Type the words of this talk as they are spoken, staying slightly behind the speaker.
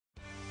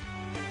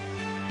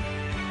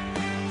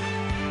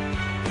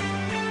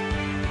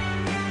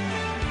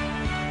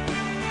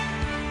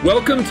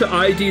Welcome to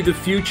ID the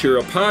Future,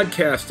 a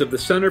podcast of the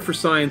Center for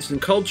Science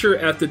and Culture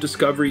at the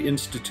Discovery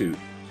Institute.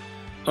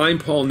 I'm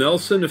Paul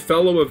Nelson, a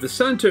fellow of the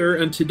center,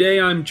 and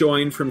today I'm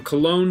joined from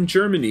Cologne,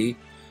 Germany,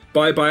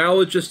 by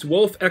biologist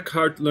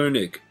Wolf-Ekkehard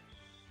Lönnig.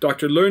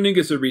 Dr. Lönnig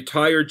is a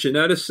retired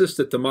geneticist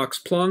at the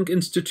Max Planck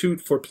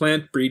Institute for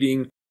Plant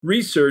Breeding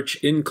Research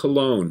in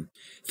Cologne.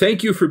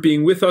 Thank you for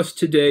being with us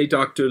today,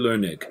 Dr.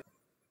 Lönnig.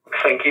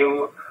 Thank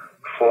you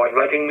for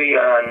inviting me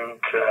and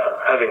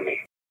having me.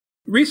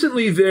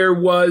 Recently, there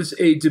was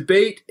a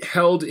debate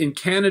held in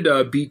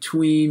Canada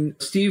between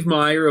Steve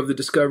Meyer of the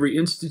Discovery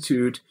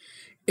Institute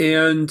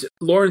and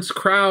Lawrence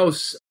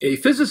Krauss, a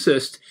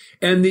physicist,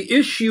 and the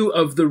issue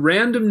of the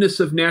randomness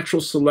of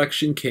natural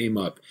selection came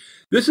up.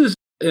 This is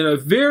a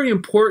very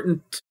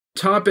important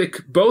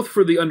topic, both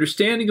for the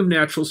understanding of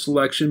natural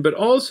selection, but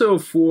also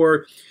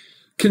for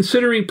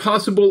considering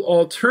possible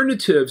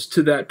alternatives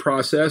to that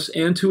process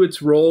and to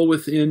its role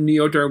within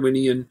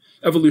Neo-Darwinian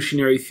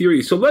evolutionary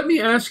theory. So let me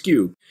ask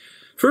you,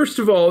 first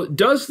of all,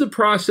 does the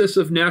process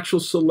of natural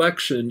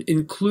selection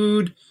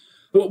include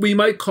what we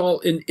might call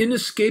an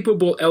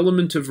inescapable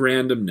element of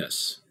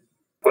randomness?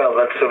 Well,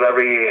 that's a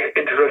very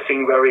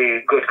interesting,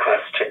 very good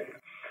question.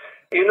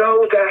 You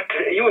know that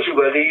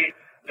usually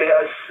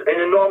there's an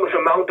enormous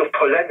amount of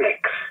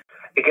polemics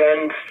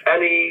against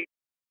any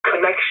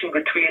connection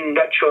between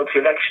natural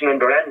selection and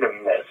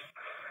randomness,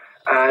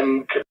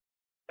 and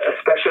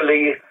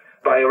especially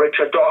by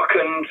Richard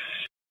Dawkins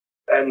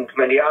and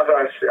many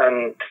others,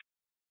 and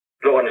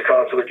Lawrence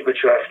Krauss,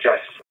 which you have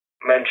just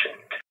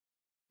mentioned.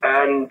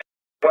 And,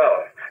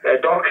 well,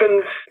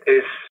 Dawkins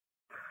is,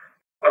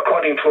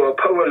 according to a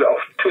poll of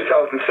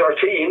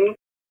 2013,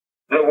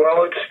 the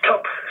world's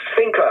top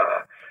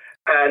thinker,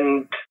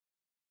 and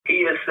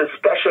he is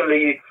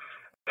especially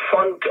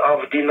fond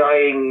of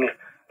denying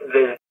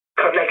the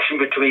connection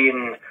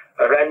between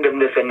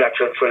randomness and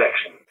natural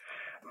selection.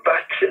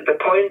 But the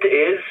point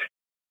is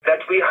that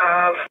we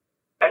have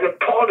an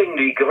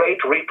appallingly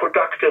great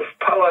reproductive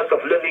powers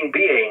of living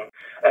being,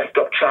 as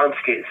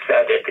Dobzhansky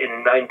said it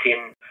in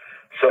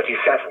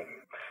 1937.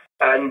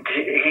 And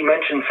he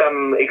mentioned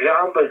some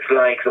examples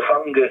like the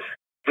fungus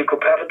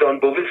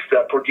Lycoperdon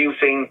bovista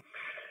producing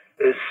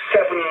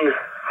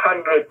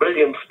 700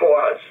 billion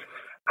spores,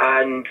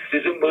 and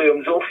the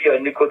Cymbrium zophia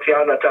and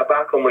Nicotiana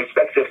tabacum,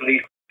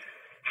 respectively,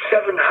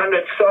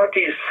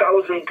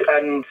 730,000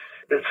 and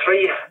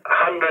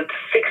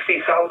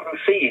 360,000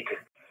 seed.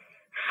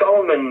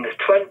 Salmon,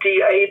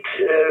 28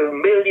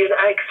 million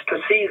eggs per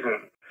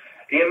season.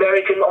 The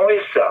American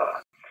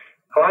oyster,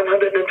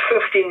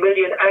 115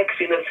 million eggs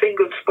in a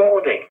single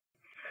spawning.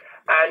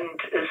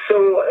 And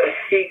so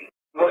he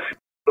was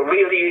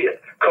really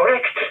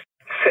correct,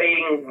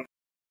 saying,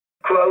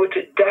 quote,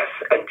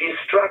 death and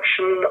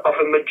destruction of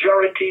a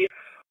majority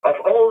of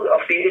all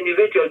of the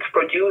individuals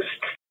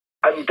produced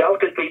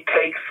undoubtedly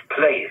takes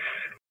place.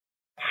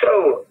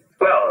 So,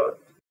 well,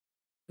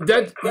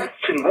 the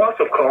question was,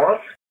 of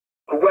course,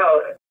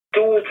 well,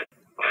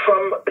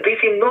 from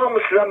these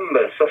enormous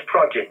numbers of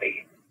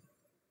progeny,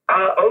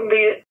 are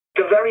only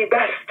the very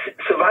best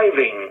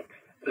surviving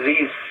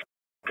these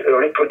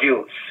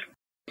reproduce?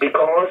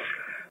 Because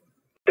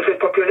if a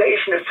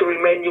population is to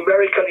remain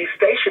numerically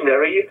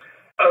stationary,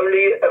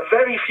 only a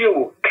very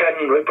few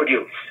can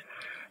reproduce.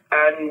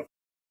 And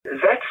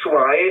that's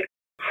why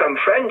some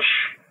French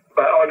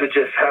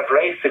biologists have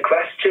raised the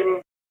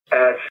question,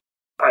 as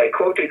I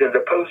quoted in the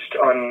post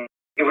on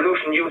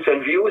Evolution News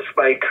and Views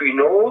by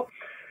Cuineau,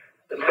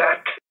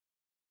 that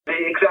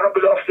the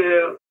example of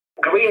the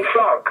green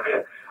frog,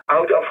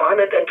 out of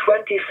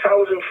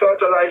 120,000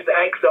 fertilized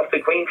eggs of the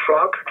green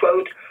frog,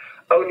 quote,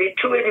 only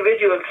 2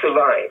 individuals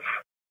survive.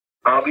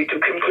 Are we to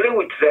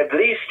conclude that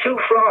these 2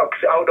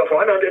 frogs out of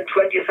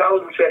 120,000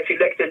 were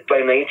selected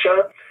by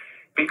nature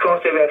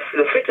because they were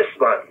the fittest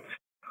ones?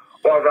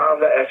 Or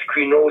rather, as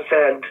Cuineau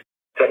said,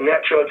 that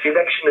natural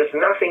selection is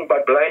nothing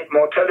but blind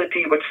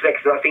mortality, which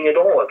selects nothing at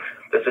all.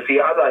 This is the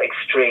other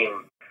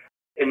extreme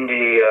in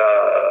the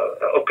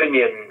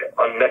opinion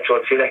on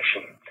natural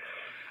selection.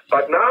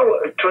 But now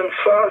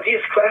transfer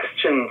these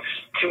questions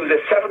to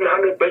the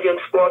 700 billion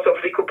spores of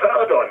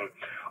Lycoperdon,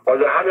 or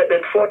the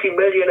 140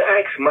 million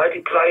eggs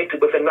multiplied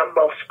with the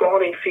number of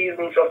spawning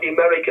seasons of the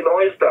American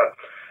oyster,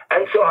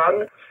 and so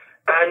on,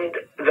 and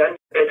then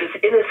it is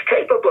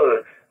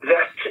inescapable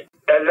that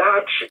a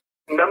large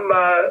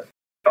number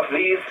of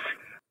these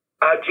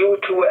are due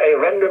to a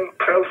random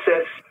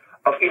process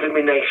of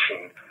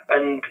elimination.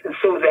 And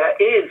so there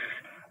is,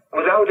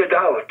 without a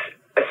doubt,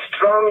 a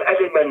strong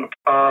element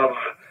of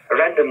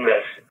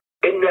randomness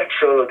in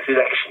natural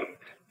selection.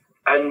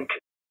 And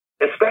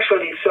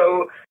especially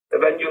so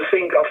when you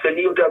think of the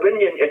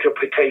Neo-Darwinian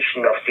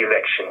interpretation of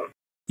selection.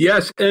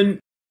 Yes, and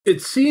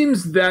it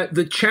seems that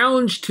the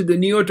challenge to the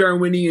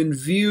Neo-Darwinian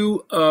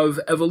view of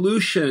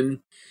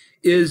evolution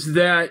is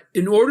that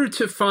in order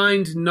to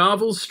find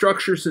novel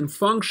structures and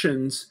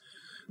functions,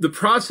 the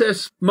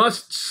process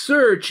must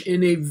search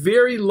in a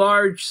very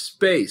large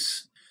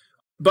space.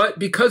 But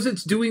because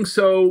it's doing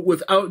so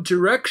without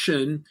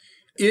direction,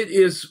 it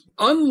is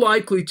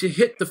unlikely to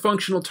hit the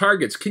functional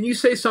targets. Can you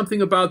say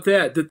something about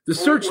that? That the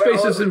search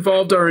spaces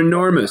involved are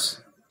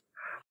enormous.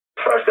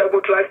 First, I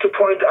would like to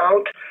point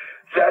out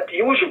that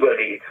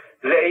usually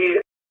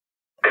they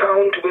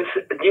count with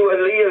new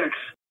alleles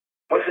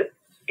with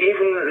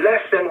even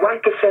less than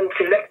 1%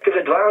 selective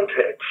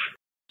advantage.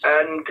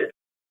 And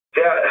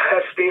there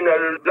has been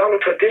a long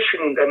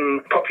tradition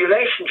in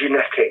population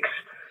genetics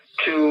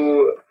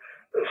to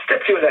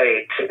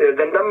stipulate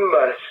the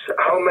numbers,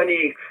 how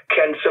many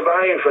can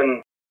survive.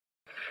 And,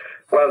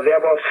 well, there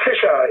was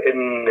Fischer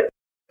in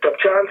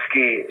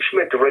Dobzhansky,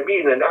 Schmidt,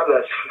 Rabin, and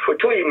others,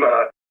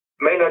 Futuyma,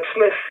 Maynard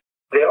Smith.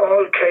 They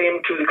all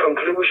came to the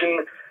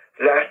conclusion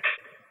that,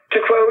 to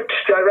quote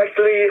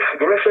directly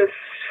Griffiths,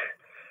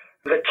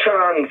 the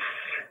chance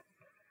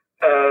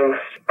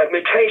a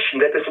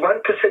mutation that is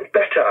 1%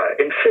 better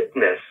in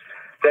fitness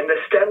than the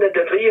standard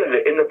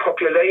allele in the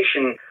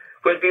population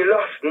will be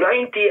lost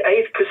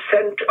 98%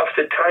 of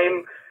the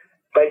time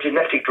by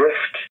genetic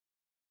drift.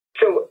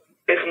 So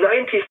if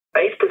 98%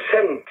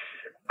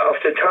 of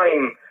the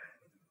time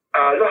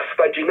are lost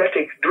by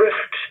genetic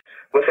drift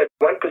with a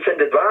 1%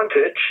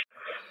 advantage,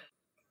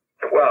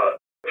 well,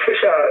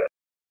 Fischer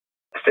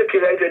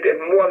stipulated in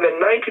more than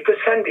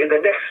 90% in the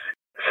next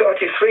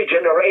 33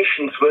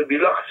 generations will be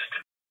lost.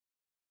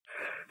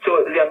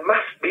 So there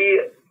must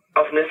be,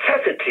 of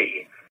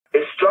necessity,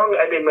 a strong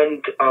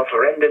element of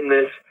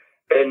randomness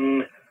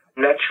in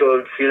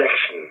natural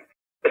selection,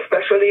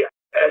 especially,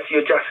 as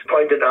you just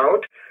pointed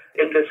out,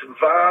 in this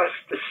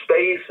vast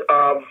space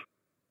of,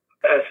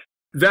 as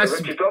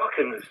Richard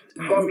Dawkins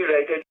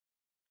formulated,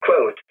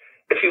 quote,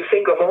 if you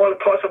think of all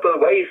possible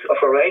ways of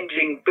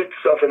arranging bits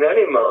of an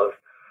animal,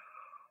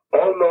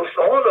 almost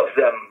all of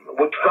them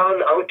would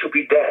turn out to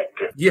be dead.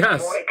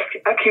 Yes. More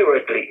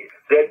accurately,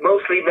 they'd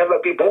mostly never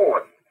be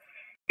born.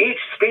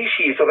 Each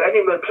species of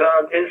animal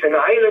plant is an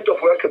island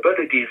of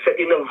workability set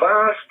in a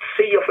vast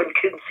sea of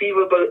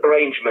inconceivable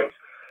arrangements,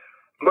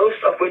 most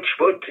of which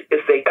would,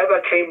 if they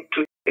ever came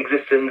to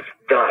existence,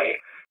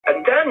 die.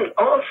 And then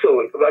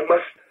also one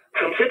must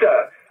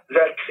consider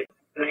that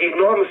the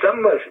enormous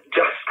numbers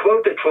just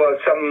quoted for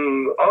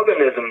some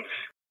organisms,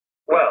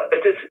 well,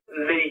 it is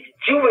the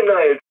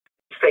juvenile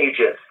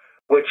stages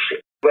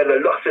where the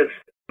loss is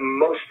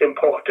most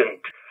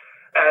important.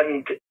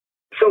 And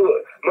so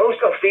most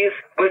of these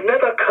will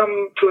never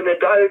come to an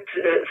adult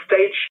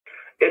stage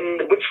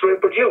in which to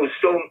reproduce.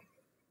 So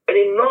an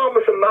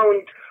enormous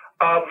amount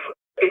of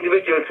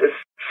individuals is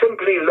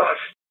simply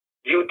lost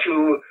due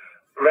to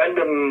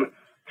random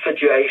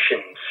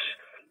situations.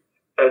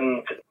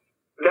 And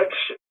that's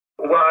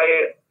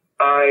why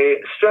I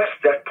stress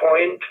that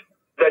point,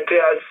 that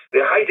there's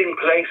the hiding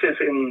places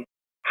in,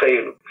 say,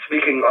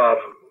 speaking of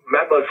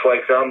mammals, for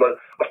example,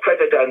 of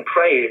predator and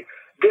prey,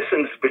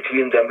 distance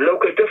between them,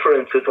 local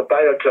differences of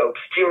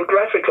biotopes,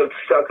 geographical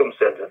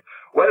circumstances,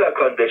 weather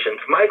conditions,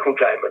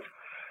 microclimates,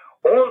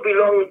 all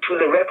belong to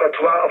the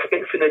repertoire of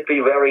infinitely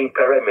varying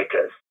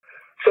parameters.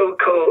 So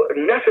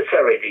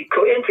necessarily,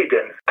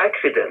 coincidence,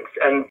 accidents,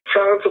 and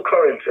chance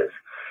occurrences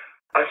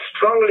are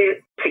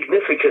strongly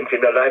significant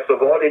in the lives of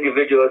all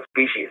individual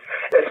species,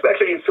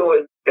 especially so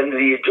in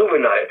the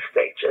juvenile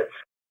stages.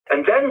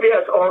 And then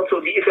there's also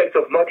the effects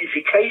of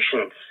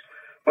modifications,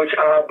 which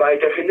are by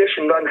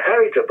definition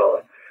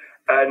non-heritable.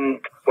 And,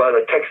 well,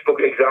 a textbook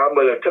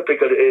example, a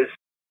typical is,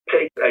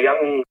 take a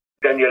young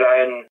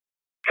dandelion,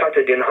 cut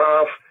it in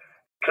half,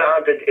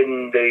 plant it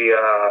in the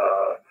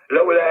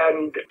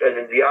lowland, and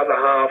in the other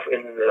half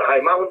in the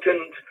high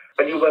mountains,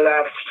 and you will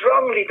have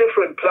strongly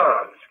different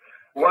plants.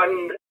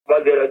 One,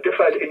 well, they are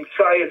different in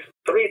size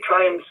 3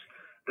 times.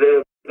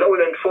 The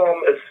lowland form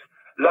is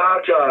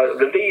larger,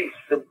 the leaves,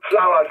 the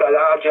flowers are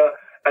larger,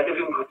 and if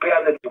you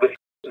compare them with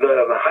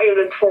the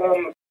highland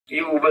form,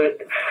 you will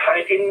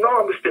find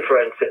enormous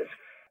differences.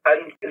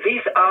 And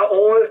these are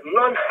all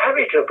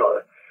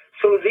non-heritable.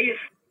 So these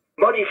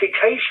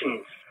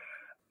modifications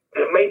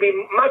may be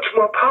much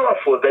more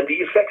powerful than the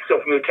effects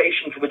of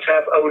mutations which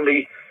have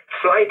only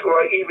slight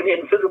or even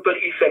invisible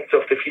effects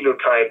of the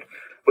phenotype,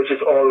 which is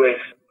always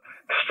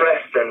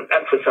stressed and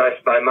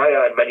emphasized by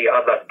Meyer and many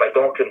others, by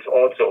Dawkins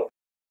also.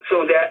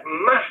 So there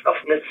must of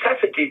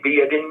necessity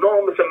be an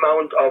enormous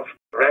amount of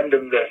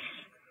randomness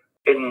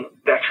in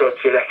natural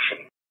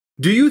selection.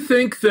 Do you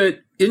think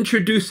that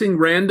introducing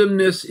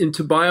randomness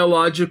into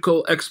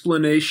biological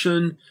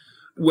explanation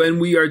when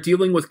we are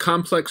dealing with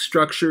complex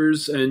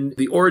structures and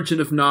the origin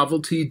of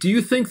novelty, do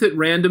you think that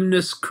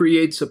randomness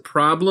creates a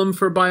problem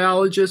for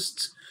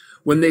biologists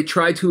when they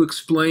try to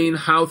explain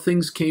how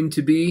things came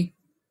to be?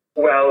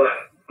 Well,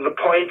 the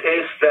point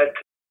is that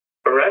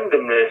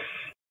randomness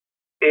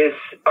is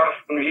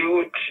often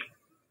viewed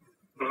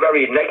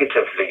very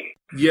negatively.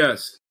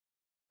 Yes.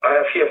 I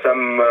have here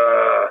some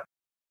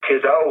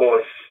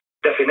thesaurus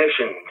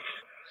definitions.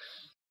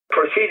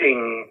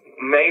 Proceeding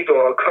made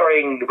or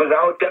occurring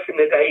without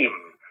definite aim,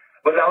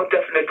 without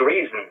definite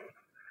reason.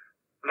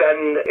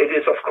 Then it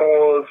is, of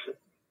course,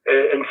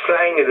 in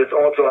slang it is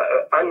also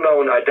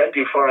unknown,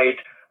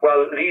 identified.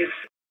 Well, these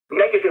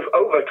negative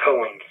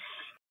overtones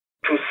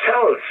to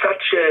sell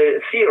such a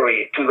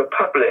theory to the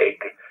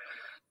public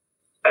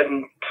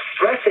and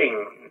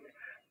stressing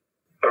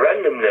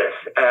randomness,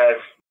 as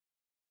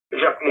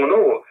Jacques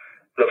Monod,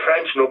 the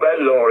French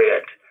Nobel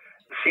laureate,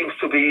 seems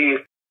to be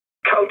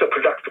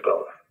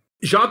counterproductive.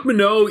 Jacques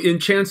Monod in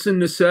Chance and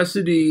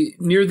Necessity,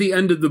 near the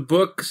end of the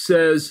book,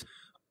 says,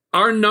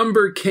 our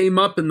number came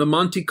up in the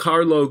Monte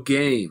Carlo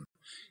game.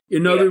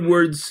 In other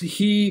words,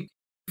 he,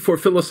 for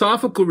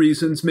philosophical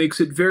reasons,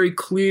 makes it very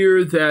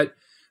clear that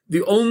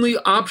the only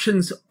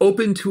options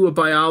open to a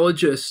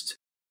biologist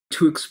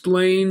to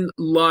explain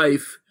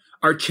life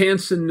are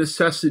chance and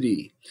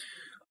necessity.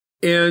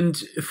 And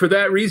for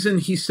that reason,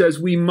 he says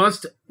we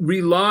must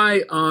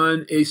rely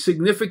on a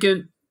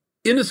significant,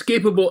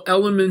 inescapable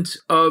element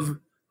of,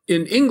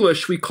 in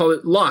English, we call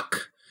it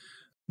luck.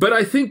 But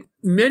I think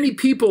many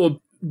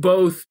people,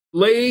 both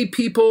lay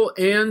people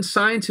and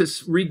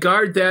scientists,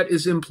 regard that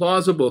as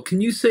implausible.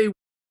 Can you say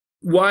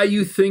why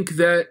you think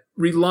that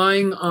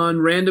relying on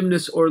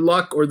randomness or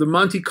luck or the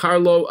Monte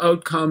Carlo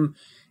outcome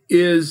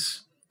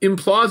is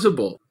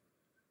implausible?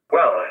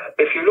 Well,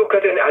 if you look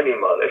at an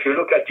animal, if you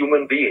look at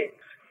human beings,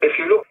 if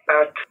you look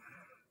at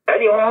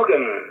any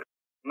organ,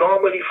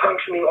 normally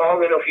functioning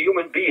organ of a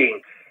human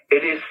being,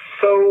 it is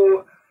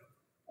so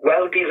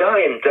well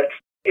designed that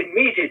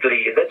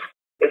immediately, that's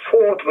a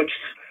thought which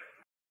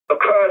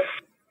occurs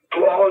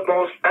to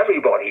almost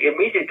everybody,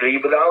 immediately,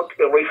 without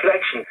a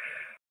reflection.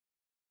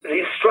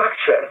 These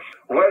structures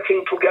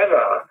working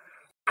together,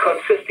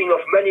 consisting of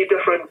many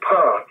different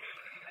parts,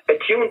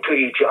 attuned to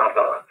each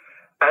other,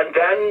 and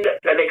then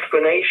an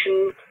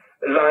explanation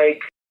like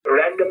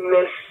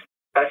randomness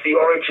as the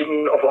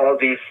origin of all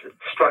these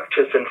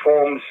structures and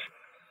forms,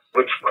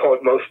 which are called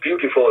most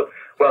beautiful.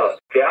 Well,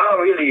 they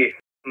are really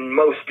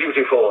most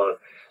beautiful,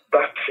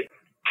 but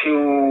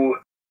to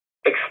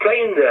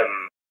explain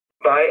them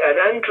by an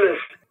endless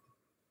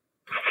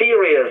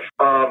series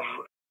of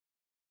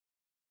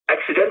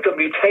accidental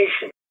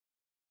mutation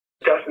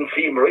doesn't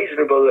seem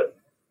reasonable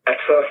at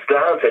first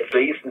glance, at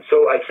least. And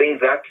so I think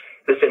that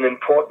is an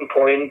important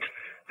point.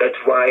 That's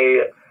why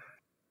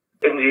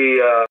in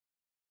the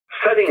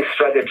selling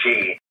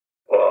strategy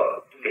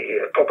or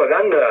the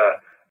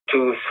propaganda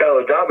to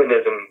sell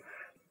Darwinism,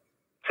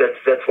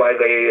 that's why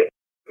they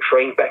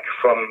shrink back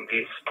from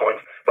these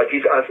points. But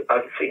these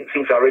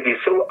things are really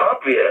so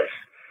obvious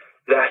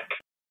that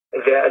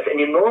there is an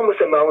enormous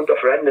amount of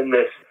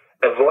randomness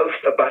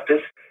evolved about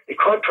this. It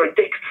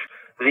contradicts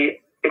the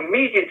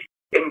immediate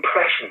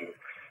impression.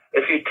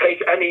 If you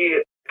take any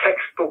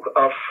textbook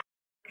of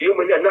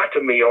human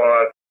anatomy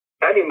or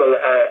animal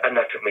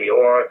anatomy,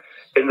 or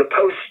in the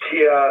post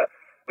here,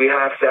 we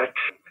have that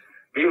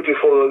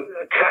beautiful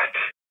cat,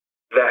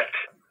 that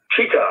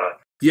cheetah.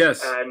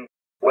 Yes. And,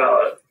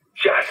 well,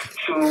 just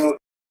to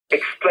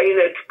explain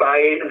it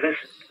by this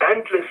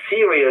endless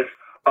series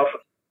of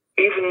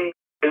even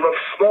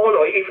small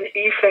or even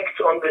effects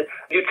on the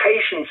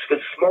mutations with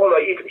small or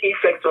even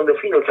effects on the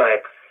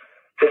phenotype,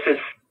 this is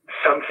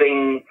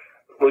something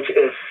which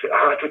is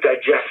hard to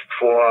digest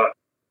for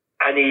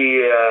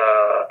any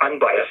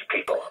unbiased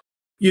people.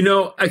 You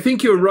know, I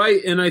think you're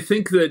right, and I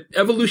think that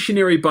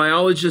evolutionary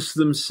biologists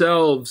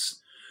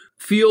themselves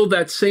feel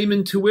that same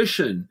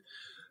intuition,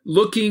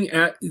 looking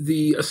at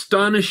the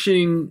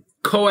astonishing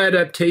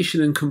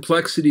co-adaptation and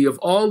complexity of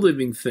all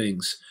living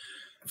things,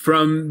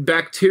 from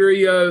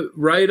bacteria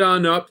right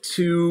on up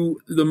to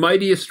the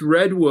mightiest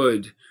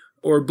redwood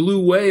or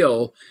blue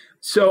whale.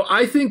 So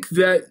I think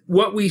that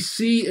what we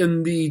see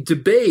in the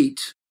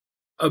debate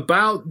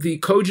about the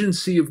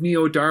cogency of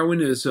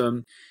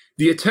Neo-Darwinism,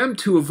 the attempt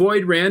to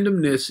avoid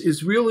randomness,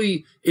 is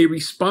really a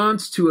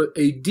response to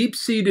a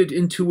deep-seated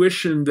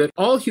intuition that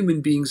all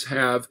human beings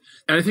have.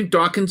 And I think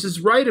Dawkins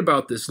is right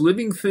about this.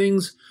 Living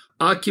things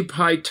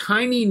occupy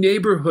tiny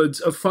neighborhoods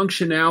of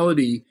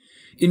functionality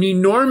in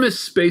enormous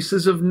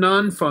spaces of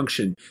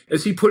non-function.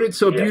 As he put it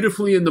so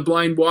beautifully in The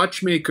Blind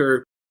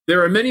Watchmaker,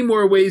 there are many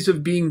more ways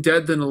of being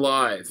dead than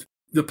alive.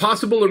 The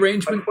possible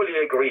arrangement... I fully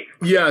agree.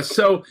 Yeah,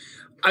 so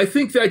I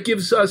think that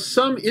gives us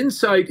some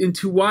insight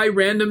into why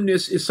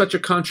randomness is such a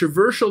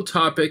controversial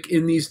topic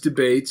in these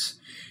debates.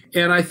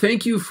 And I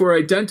thank you for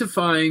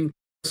identifying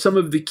some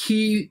of the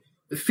key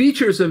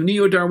features of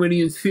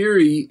Neo-Darwinian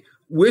theory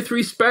with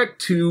respect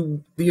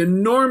to the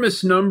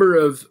enormous number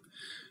of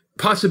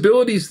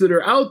possibilities that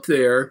are out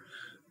there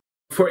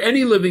for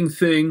any living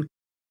thing.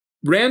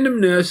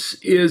 Randomness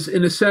is,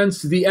 in a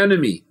sense, the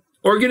enemy.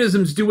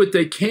 Organisms do what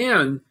they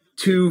can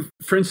to,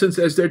 for instance,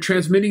 as they're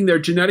transmitting their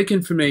genetic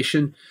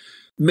information,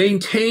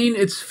 maintain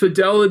its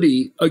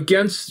fidelity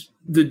against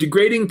the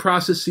degrading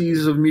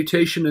processes of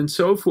mutation and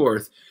so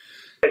forth.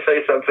 I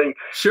say something.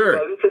 Sure.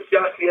 Well,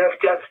 we have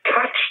just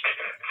touched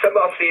some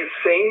of these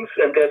things,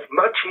 and there's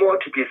much more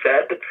to be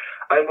said.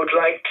 I would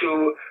like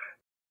to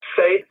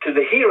say to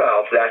the hearer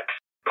of that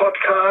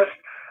podcast,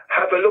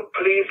 have a look,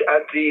 please,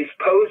 at these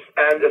posts,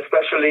 and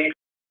especially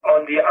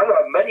on the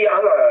many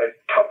other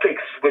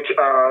topics which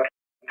are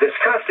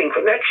discussed in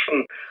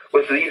connection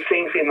with these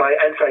things in my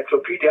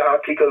encyclopedia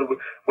article,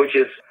 which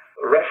is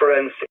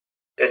referenced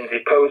in the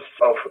posts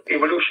of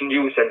Evolution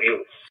News and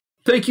Views.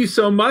 Thank you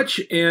so much.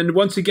 And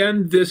once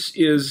again, this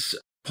is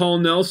Paul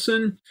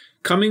Nelson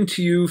coming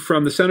to you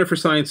from the Center for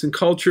Science and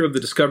Culture of the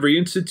Discovery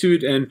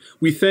Institute. And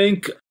we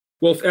thank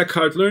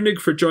Wolf-Ekkehard Lönnig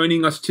for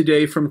joining us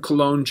today from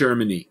Cologne,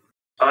 Germany.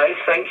 I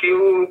thank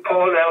you,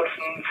 Paul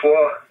Nelson,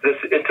 for this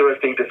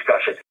interesting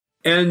discussion.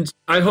 And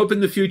I hope in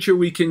the future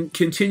we can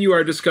continue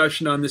our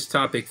discussion on this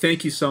topic.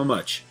 Thank you so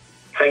much.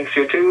 Thanks,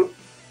 you too.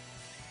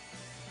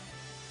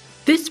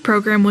 This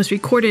program was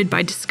recorded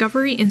by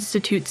Discovery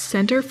Institute's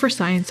Center for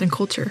Science and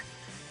Culture.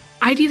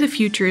 ID the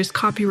Future is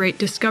copyright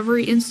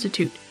Discovery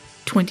Institute,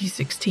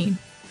 2016.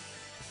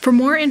 For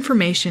more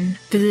information,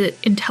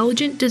 visit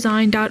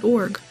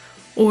intelligentdesign.org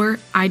or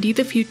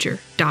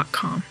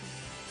idthefuture.com.